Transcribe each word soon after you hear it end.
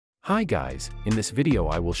Hi guys, in this video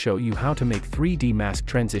I will show you how to make 3D mask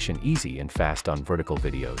transition easy and fast on vertical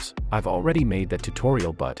videos. I've already made that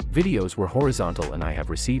tutorial, but videos were horizontal and I have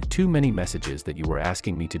received too many messages that you were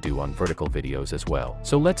asking me to do on vertical videos as well.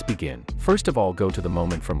 So let's begin. First of all, go to the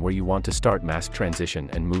moment from where you want to start mask transition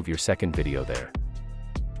and move your second video there.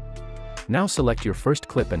 Now select your first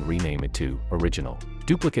clip and rename it to Original.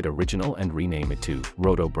 Duplicate Original and rename it to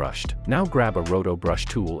Roto Brushed. Now grab a Roto Brush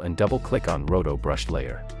tool and double-click on Roto Brushed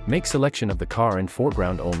layer. Make selection of the car and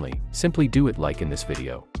foreground only. Simply do it like in this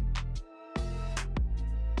video.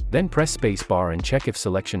 Then press spacebar and check if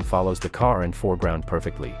selection follows the car and foreground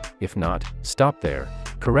perfectly. If not, stop there,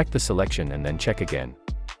 correct the selection and then check again.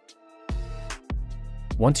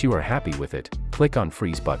 Once you are happy with it, click on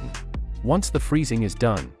Freeze button. Once the freezing is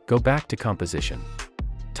done, go back to Composition.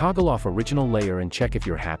 Toggle off Original Layer and check if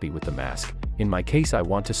you're happy with the mask. In my case I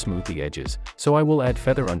want to smooth the edges, so I will add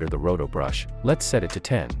feather under the Roto Brush. Let's set it to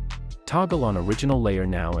 10. Toggle on Original Layer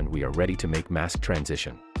now and we are ready to make mask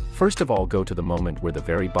transition. First of all, go to the moment where the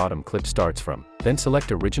very bottom clip starts from, then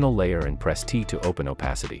select Original Layer and press T to open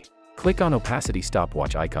opacity. Click on opacity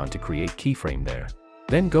stopwatch icon to create keyframe there.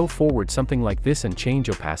 Then go forward something like this and change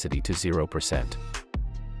opacity to 0%.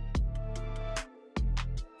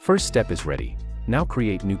 First step is ready. Now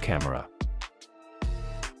create new camera.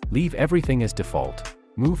 Leave everything as default.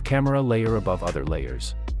 Move camera layer above other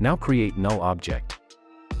layers. Now create null object.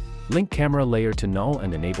 Link camera layer to null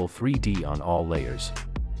and enable 3D on all layers.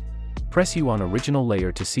 Press U on original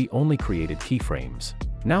layer to see only created keyframes.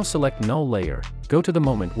 Now select null layer, go to the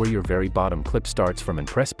moment where your very bottom clip starts from and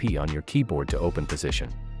press P on your keyboard to open position.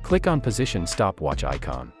 Click on position stopwatch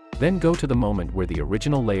icon. Then go to the moment where the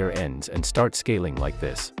original layer ends and start scaling like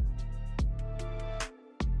this.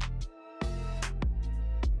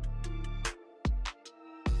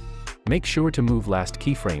 Make sure to move last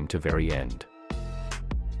keyframe to very end.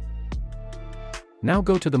 Now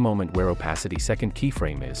go to the moment where opacity second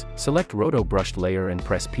keyframe is, select Roto Brushed layer and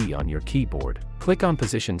press P on your keyboard. Click on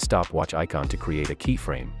position stopwatch icon to create a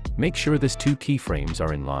keyframe. Make sure these two keyframes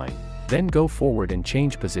are in line. Then go forward and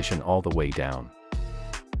change position all the way down.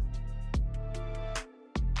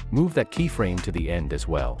 Move that keyframe to the end as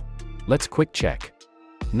well. Let's quick check.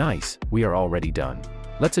 Nice, we are already done.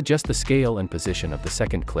 Let's adjust the scale and position of the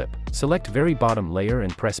second clip. Select very bottom layer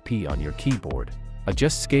and press P on your keyboard.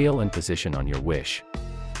 Adjust scale and position on your wish.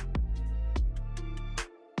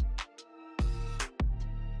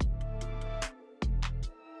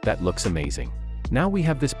 That looks amazing. Now we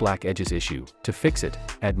have this black edges issue. To fix it,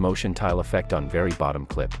 add motion tile effect on very bottom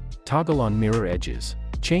clip. Toggle on mirror edges.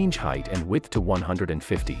 Change height and width to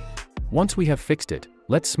 150. Once we have fixed it,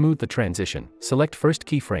 let's smooth the transition. Select first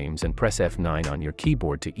keyframes and press F9 on your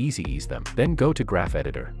keyboard to ease them. Then go to Graph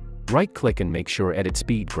Editor. Right-click and make sure Edit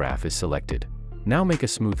Speed Graph is selected. Now make a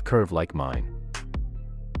smooth curve like mine.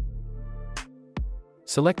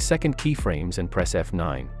 Select second keyframes and press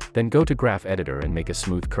F9, then go to Graph Editor and make a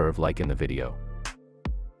smooth curve like in the video.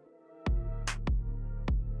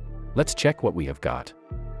 Let's check what we have got.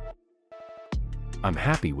 I'm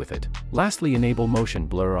happy with it. Lastly, enable motion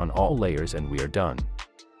blur on all layers and we are done.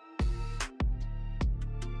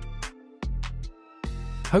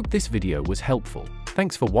 Hope this video was helpful.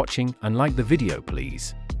 Thanks for watching and like the video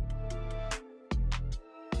please.